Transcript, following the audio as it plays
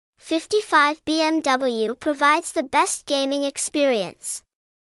55bmw provides the best gaming experience.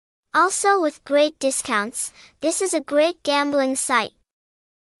 Also with great discounts, this is a great gambling site.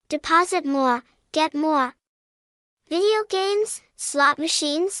 Deposit more, get more. Video games, slot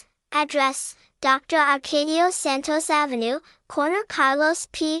machines. Address: Dr. Arcadio Santos Avenue, corner Carlos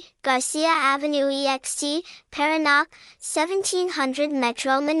P. Garcia Avenue EXT, Paraná, 1700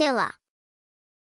 Metro Manila.